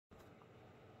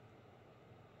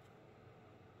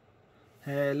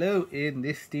Hello, in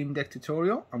this Steam Deck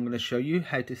tutorial I'm going to show you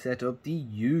how to set up the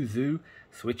Yuzu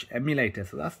Switch emulator.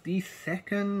 So that's the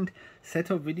second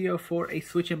setup video for a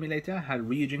Switch emulator. I had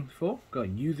Ryujinx before, got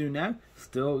Yuzu now,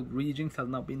 still Ryujinx has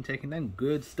not been taken down,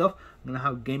 good stuff. I'm going to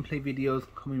have gameplay videos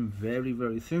coming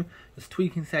very soon, just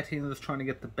tweaking settings, just trying to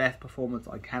get the best performance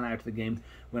I can out of the games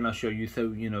when I show you, so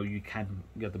you know you can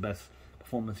get the best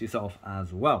performance yourself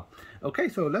as well. Okay,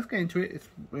 so let's get into it. It's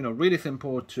really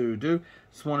simple to do.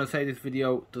 Just want to say this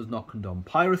video does not condone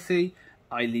piracy.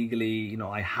 I legally,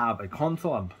 I have a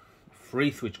console. I'm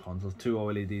free Switch consoles, 2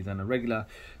 OLEDs and a regular.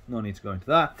 No need to go into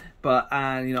that. But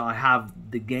I have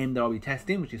the game that I'll be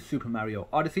testing, which is Super Mario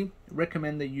Odyssey.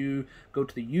 Recommend that you go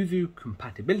to the Yuzu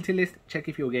compatibility list, check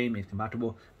if your game is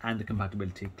compatible and the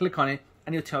compatibility. Click on it,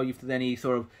 and it'll tell you if there's any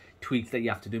sort of tweaks that you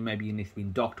have to do. Maybe it needs to be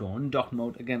in docked or undocked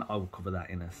mode. Again, I will cover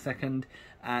that in a second.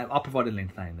 I'll provide a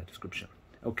link to that in the description.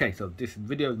 Okay, so this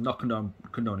video is not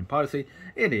condoning piracy.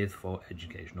 It is for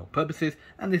educational purposes,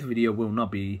 and this video will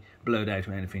not be blurred out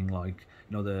or anything like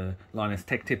the Linus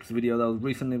Tech Tips video that was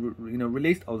recently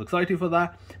released. I was excited for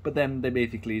that, but then they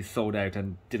basically sold out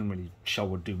and didn't really show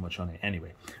or do much on it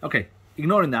anyway. Okay,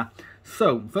 ignoring that.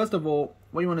 So first of all,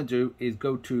 what you want to do is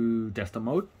go to desktop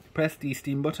mode, press the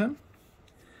Steam button,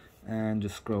 and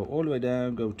just scroll all the way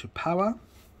down, go to power.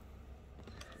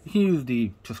 You can use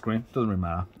the touchscreen, doesn't really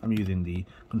matter. I'm using the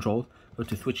controls. Go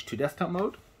to switch to desktop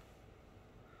mode.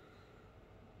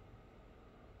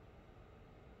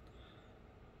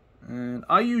 And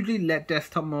I usually let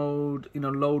desktop mode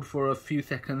load for a few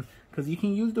seconds, because you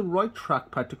can use the right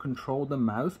trackpad to control the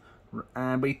mouse,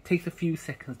 but it takes a few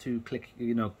seconds to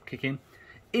kick in.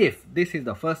 If this is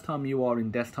the first time you are in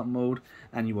desktop mode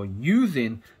and you are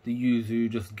using the Yuzu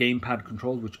just gamepad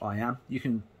controls, which I am, you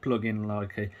can plug in you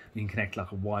can connect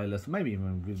like a wireless, maybe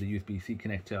even with the USB-C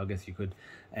connector. I guess you could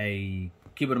a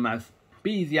keyboard and mouse.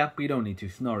 Be easier, but you don't need to.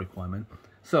 It's not a requirement.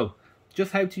 So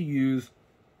just how to use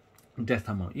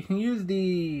desktop mode. You can use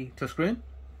the touchscreen.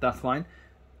 That's fine,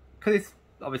 because it's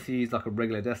obviously like a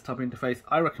regular desktop interface.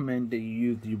 I recommend that you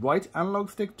use the right analog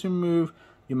stick to move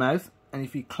your mouse, and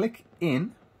if you click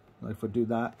in, like if I do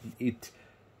that,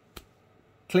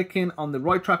 clicking on the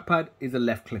right trackpad is a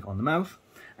left click on the mouse,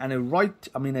 and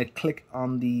a click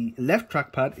on the left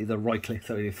trackpad is a right click,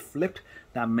 so it is flipped.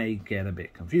 That may get a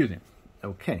bit confusing.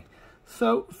 Okay,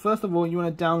 so first of all, you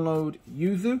want to download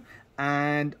Yuzu,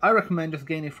 and I recommend just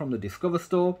getting it from the Discover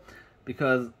Store,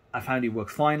 because I found it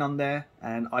works fine on there,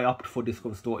 and I opt for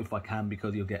Discover Store if I can,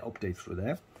 because you'll get updates through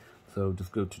there. So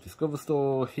just go to Discover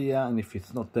Store here, and if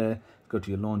it's not there, go to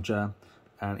your launcher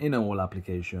and in all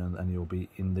applications, and you'll be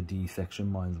in the D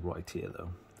section. Mine's right here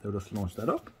though. So just launch that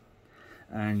up,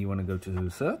 and you want to go to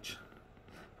search.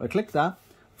 If I click that,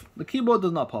 the keyboard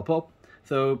does not pop up,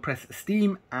 so press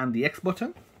Steam and the X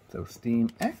button. So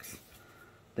Steam X,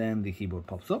 then the keyboard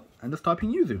pops up, and just type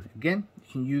in Yuzu. Again,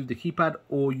 you can use the keypad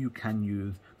or you can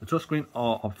use the touchscreen.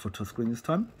 I'll opt for touchscreen this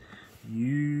time.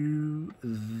 Yuzu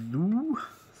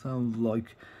sounds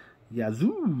like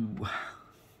Yazoo.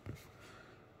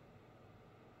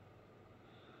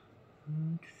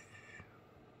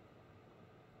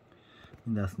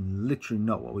 And that's literally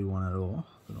not what we want at all.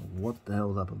 I don't know what the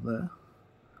hell's up there.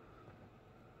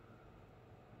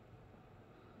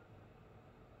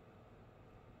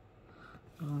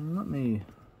 Let me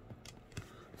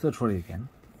search for it again.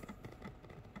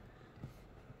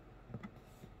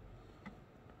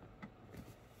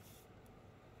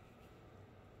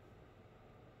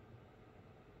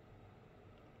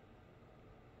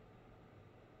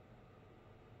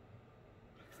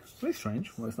 Very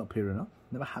strange why it's not appearing up.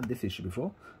 Never had this issue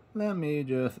before. Let me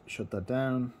just shut that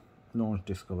down, launch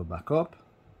Discover back up,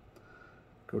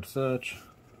 go to search,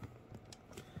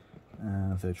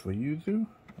 and search for Yuzu.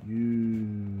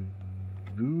 Yuzu.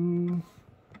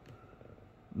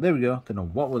 There we go. Don't know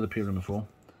what was appearing before,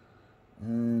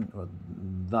 and well,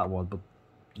 that was, but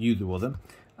Yuzu wasn't.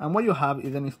 And what you have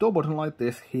is an install button like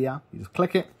this here. You just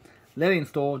click it, let it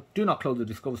install. Do not close the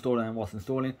Discover Store down whilst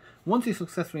installing. Once it's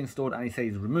successfully installed and it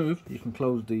says removed, you can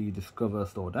close the Discover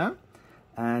Store down.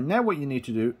 And now what you need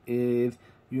to do is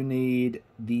you need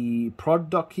the prod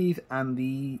dock keys and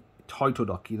the title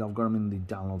dock keys. I've got them in the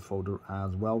download folder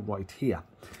as well right here.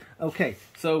 Okay,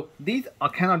 so these I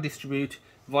cannot distribute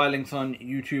via links on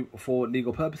YouTube for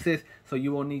legal purposes, so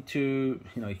you will need to,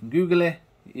 you can Google it.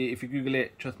 If you Google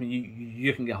it, trust me,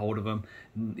 you can get hold of them.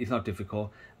 It's not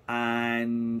difficult.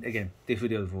 And again, this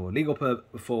video is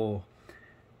for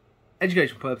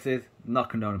educational purposes, not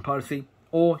condoning piracy.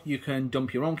 Or you can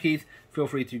dump your own keys. Feel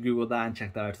free to Google that and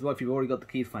check that out as well. If you've already got the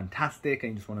keys, fantastic,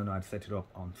 and you just want to know how to set it up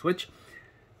on Switch,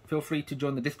 feel free to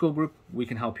join the Discord group. We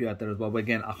can help you out there as well. But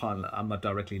again, I'm not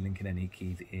directly linking any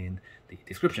keys in the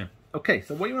description. Okay,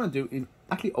 so what you want to do is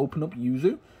actually open up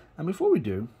Yuzu. And before we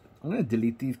do, I'm going to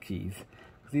delete these keys.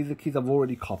 Because these are keys I've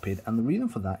already copied. And the reason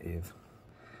for that is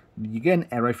you get an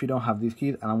error if you don't have these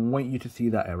keys. And I want you to see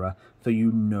that error so you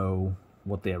know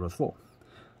what the error is for.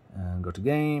 And go to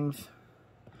Games.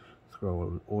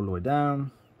 Scroll all the way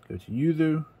down. Go to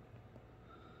Yuzu.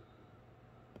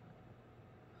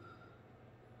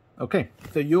 Okay,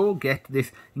 so you'll get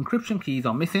this encryption keys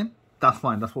are missing. That's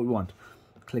fine, that's what we want.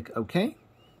 Click OK.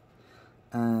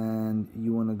 And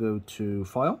you want to go to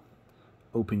File.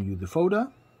 Open Yuzu folder.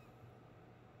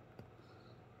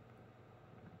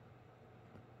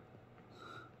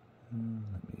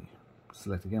 Let me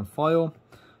select again, File.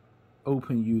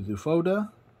 Open Yuzu folder.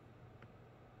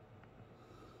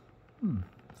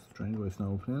 Strange why it's not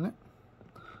opening it.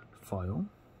 File.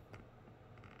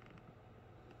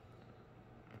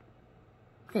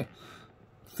 Okay,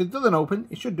 so it doesn't open.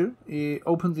 It should do. It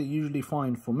opens it usually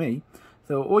fine for me.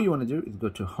 So all you want to do is go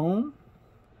to Home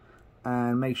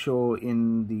and make sure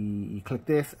you click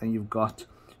this and you've got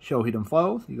Show Hidden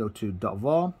Files. You go to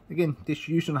 .var. Again,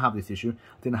 you shouldn't have this issue.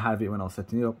 I didn't have it when I was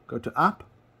setting it up. Go to App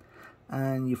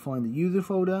and you find the Yuzu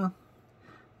folder.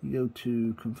 You go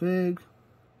to Config,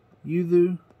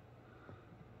 Yuzu,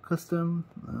 Custom.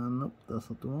 Nope, that's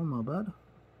not the one. My bad.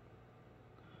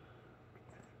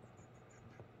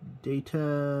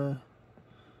 Data,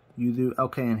 Yuzu.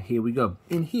 Okay, and here we go.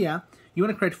 In here, you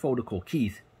want to create a folder called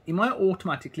Keys. It might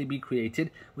automatically be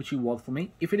created, which it was for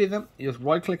me. If it isn't, you just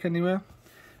right click anywhere,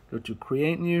 go to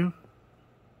Create New,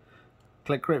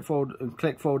 click Create Folder,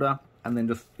 click Folder, and then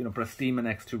just press Steam and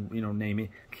X to name it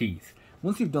Keys.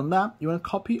 Once you've done that, you want to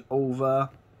copy over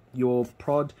your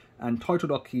prod and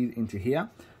title.keys into here.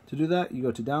 To do that, you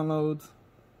go to Downloads,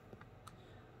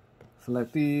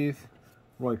 select these,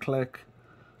 right click,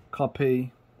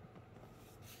 copy,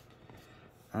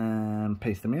 and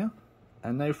paste them here.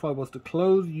 And now if I was to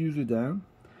close Yuzu down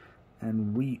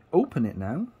and reopen it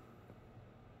now,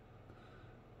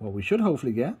 what we should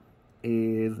hopefully get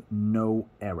is no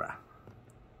error.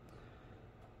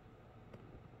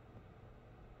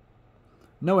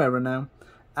 No error now.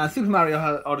 And Super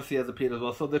Mario Odyssey has appeared as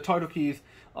well. So the title keys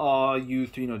are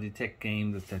used to detect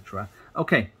games, etc.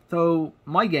 Okay, so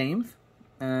my games,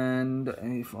 and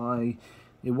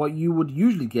what you would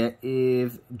usually get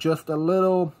is just a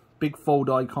little big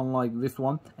folder icon like this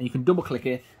one, and you can double click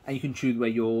it and you can choose where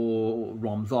your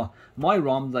ROMs are. My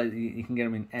ROMs, you can get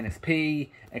them in NSP,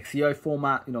 XCI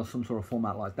format, some sort of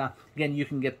format like that. Again, you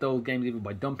can get those games even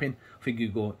by dumping. For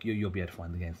Google, you'll be able to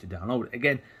find the games to download.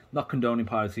 Again, not condoning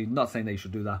piracy, not saying that you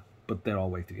should do that, but there are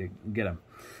ways to get them.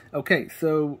 Okay,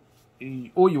 so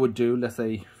all you would do, let's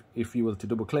say if you were to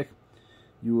double click,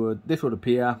 this would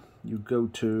appear. You go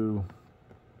to,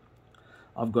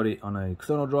 I've got it on an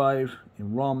external drive,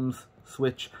 in ROMs,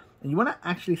 switch, and you want to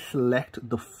actually select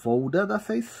the folder that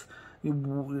says,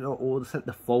 or set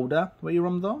the folder where your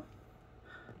ROMs are,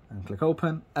 and click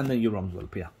open, and then your ROMs will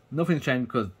appear. Nothing's changed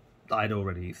because I'd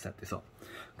already set this up.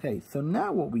 Okay, so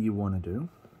now what you want to do,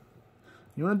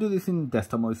 you want to do this in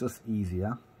desktop mode, it's just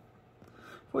easier.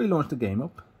 Before you launch the game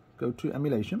up, go to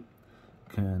Emulation,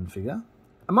 Configure,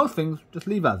 and most things just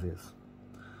leave as is.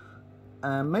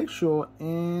 And make sure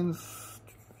in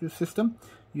your system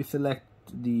you select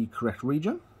the correct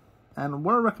region, and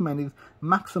what I recommend is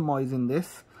maximizing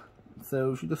this.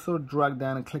 So if you just sort of drag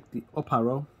down and click the up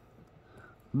arrow,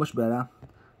 much better.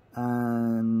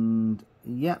 And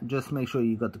yeah, just make sure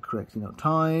you got the correct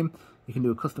time. You can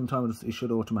do a custom time, it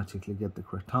should automatically get the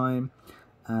correct time.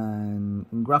 And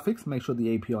in graphics, make sure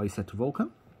the API is set to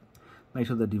Vulkan. Make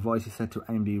sure the device is set to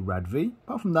AMD RAD-V.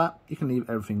 Apart from that, you can leave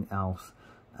everything else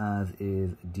as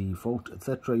is default,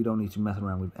 etc. You don't need to mess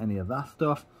around with any of that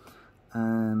stuff.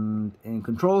 And in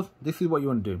controls, this is what you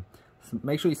want to do. So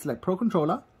make sure you select Pro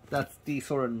Controller. That's the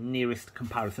sort of nearest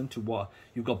comparison to what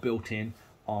you've got built in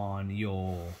on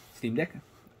your Steam Deck.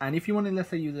 And if you want to, let's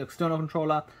say, use an external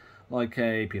controller, like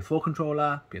a PS4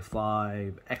 controller,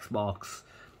 PS5, Xbox,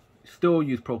 still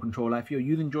use Pro Controller. If you're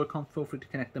using Joy-Con, feel free to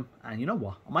connect them. And you know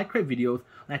what? I might create videos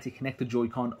on how to connect the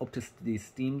Joy-Con up to the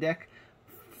Steam Deck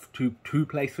to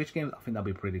play Switch games. I think that'd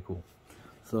be pretty cool.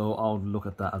 So I'll look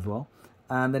at that as well.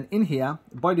 And then in here,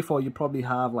 by default, you probably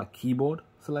have like keyboard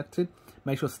selected.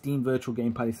 Make sure Steam Virtual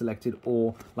Gamepad is selected,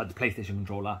 or like the PlayStation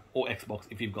controller or Xbox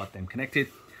if you've got them connected.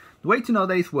 The way to know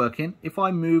that it's working, if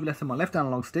I move, let's say, my left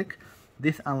analog stick,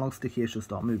 this analog stick here should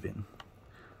start moving.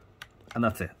 And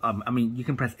that's it. I mean, you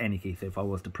can press any key. So if I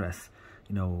was to press,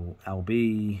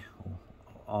 LB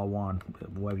or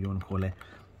R1, whatever you want to call it,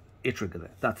 it triggers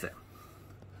it. That's it.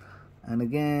 And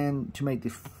again, to make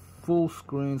this full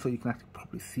screen so you can actually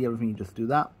probably see everything. You just do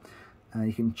that.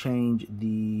 You can change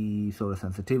the sort of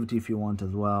sensitivity if you want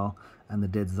as well, and the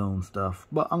dead zone stuff,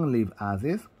 but I'm gonna leave as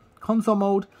is. Console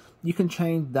mode, you can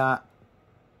change that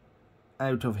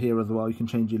out of here as well. You can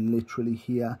change it literally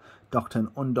here, docked and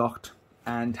undocked,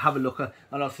 and have a look at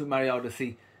Super Mario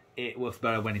Odyssey. It works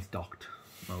better when it's docked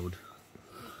mode.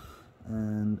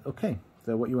 And okay,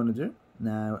 so what you want to do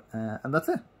now, and that's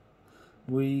it.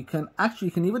 You can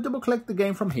either double click the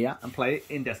game from here and play it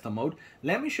in desktop mode.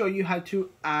 Let me show you how to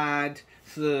add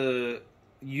the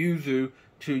Yuzu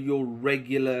to your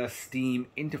regular Steam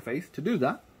interface. To do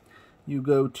that, you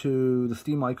go to the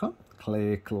Steam icon,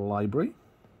 click library,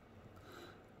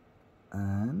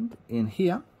 and in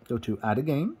here go to add a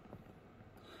game,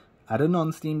 add a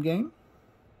non-Steam game,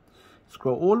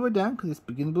 scroll all the way down because it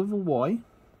begins with a Y,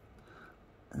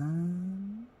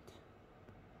 and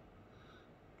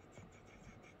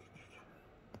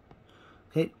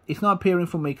okay, it's not appearing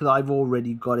for me because I've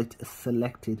already got it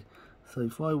selected. So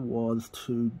if I was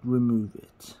to remove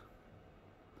it,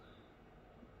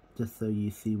 just so you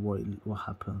see what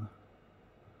happened.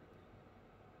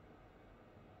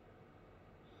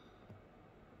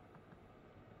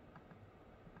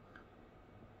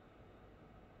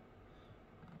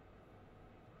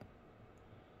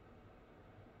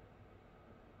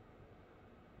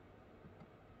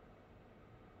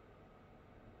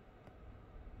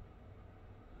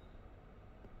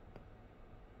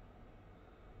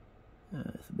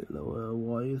 It's a bit lower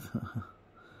wise.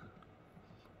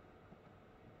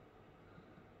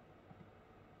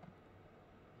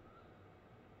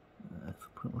 That's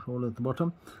pretty much all at the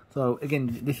bottom. So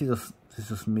again, this is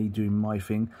just me doing my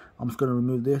thing. I'm just going to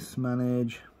remove this,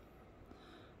 manage,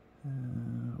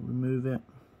 remove it.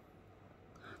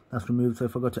 That's removed. So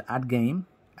if I go to add game,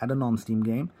 add a non-Steam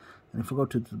game, and if I go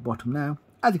to the bottom now,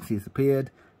 as you can see, it's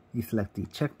appeared. You select the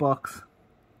checkbox,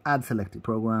 add selected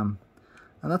program,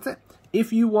 and that's it.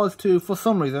 If you was to, for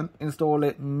some reason, install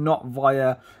it not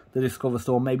via the Discover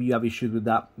Store, maybe you have issues with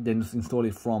that, then just install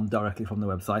it directly from the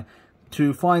website.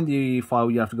 To find the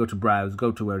file, you have to go to Browse,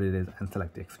 go to where it is, and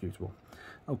select the executable.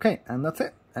 Okay, and that's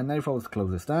it. And now if I was to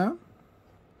close this down,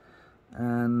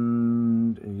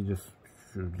 and you just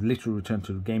literally return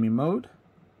to gaming mode.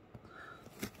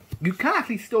 You can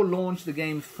actually still launch the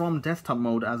games from desktop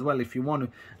mode as well if you want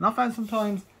to. And I find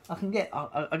sometimes I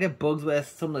get bugs where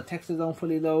some of the textures don't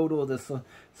fully load, or there's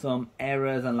some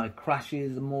errors and like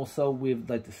crashes, more so with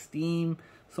like the Steam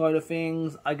side of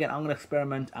things. Again, I'm gonna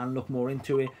experiment and look more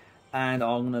into it, and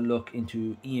I'm gonna look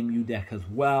into EMU deck as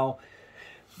well.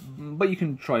 But you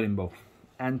can try them both.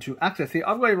 And to access it,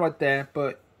 I've got it right there,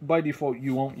 but by default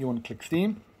you want to click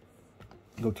Steam,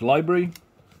 go to library,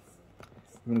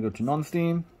 you're gonna go to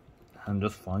non-Steam, and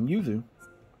just find Yuzu.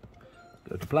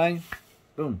 Go to play,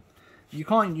 boom. You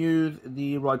can't use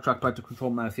the right trackpad to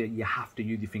control mouse here. You have to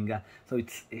use your finger, so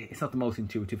it's not the most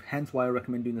intuitive. Hence why I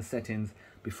recommend doing the settings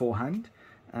beforehand.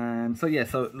 And so yeah,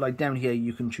 so like down here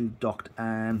you can choose docked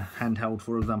and handheld.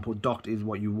 For example, docked is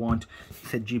what you want.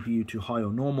 Set GPU to high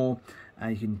or normal,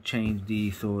 and you can change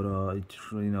the sort of,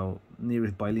 you know,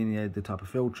 nearest bilinear, the type of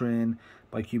filtering,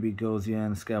 bicubic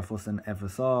Gaussian, scale force, and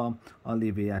FSR. I'll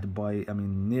leave it at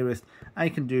nearest. And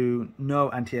you can do no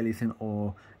anti-aliasing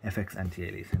or FX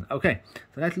anti-aliasing. Okay,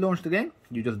 so let's launch the game.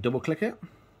 You just double click it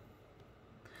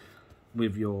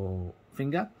with your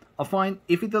finger. I find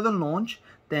if it doesn't launch,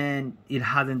 then it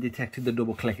hasn't detected the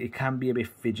double click. It can be a bit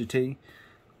fidgety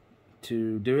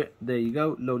to do it. There you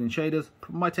go, loading shaders.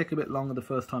 Might take a bit longer the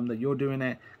first time that you're doing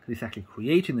it because it's actually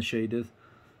creating the shaders,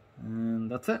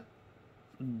 and that's it.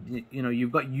 You know,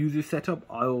 you've got Yuzu set up.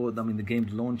 The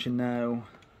game's launching now.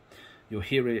 You'll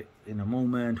hear it in a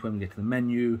moment when we get to the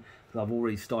menu. Because I've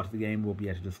already started the game, we'll be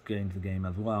able to just go into the game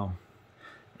as well.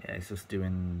 Yeah, it's just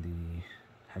doing the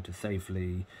how to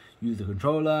safely use the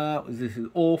controller. This is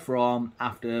all from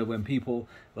after when people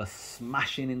were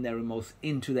smashing in their remotes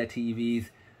into their TVs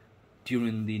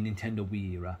during the Nintendo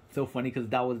Wii era. So funny because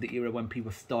that was the era when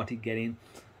people started getting,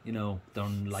 you know,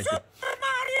 don't like Super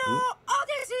Mario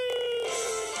Odyssey!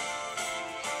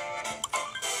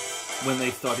 When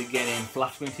they started getting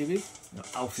flat screen TVs, you know,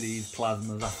 LCDs,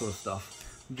 plasmas, that sort of stuff.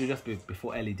 Just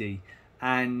before LED.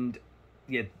 And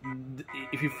yeah,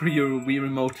 if you threw your Wii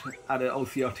remote at an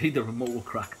OCRT, the remote will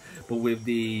crack. But with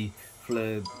the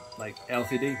like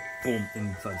LCD, boom,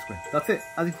 inside the screen. That's it.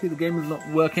 As you can see, the game is not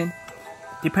working.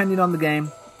 Depending on the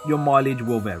game, your mileage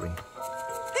will vary.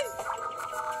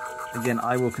 Again,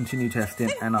 I will continue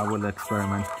testing and I will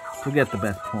experiment to get the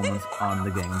best performance on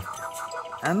the game.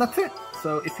 And that's it.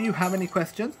 So if you have any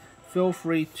questions, feel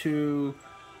free to,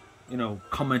 you know,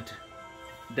 comment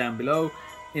down below.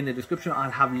 In the description,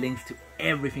 I'll have links to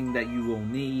everything that you will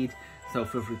need. So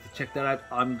feel free to check that out.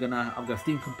 I've got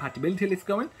Steam compatibility list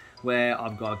going, where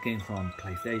I've got games from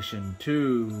PlayStation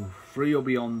 2, 3 will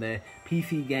be on there,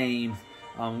 PC games.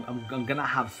 I'm gonna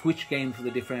have Switch games for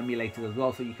the different emulators as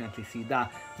well, so you can actually see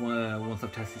that once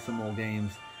I've tested some more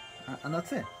games. And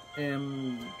that's it.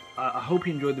 I hope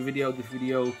you enjoyed the video. This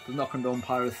video does not condone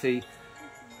piracy.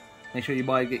 Make sure you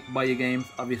buy your games,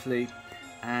 obviously,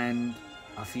 and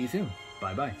I'll see you soon.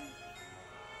 Bye bye.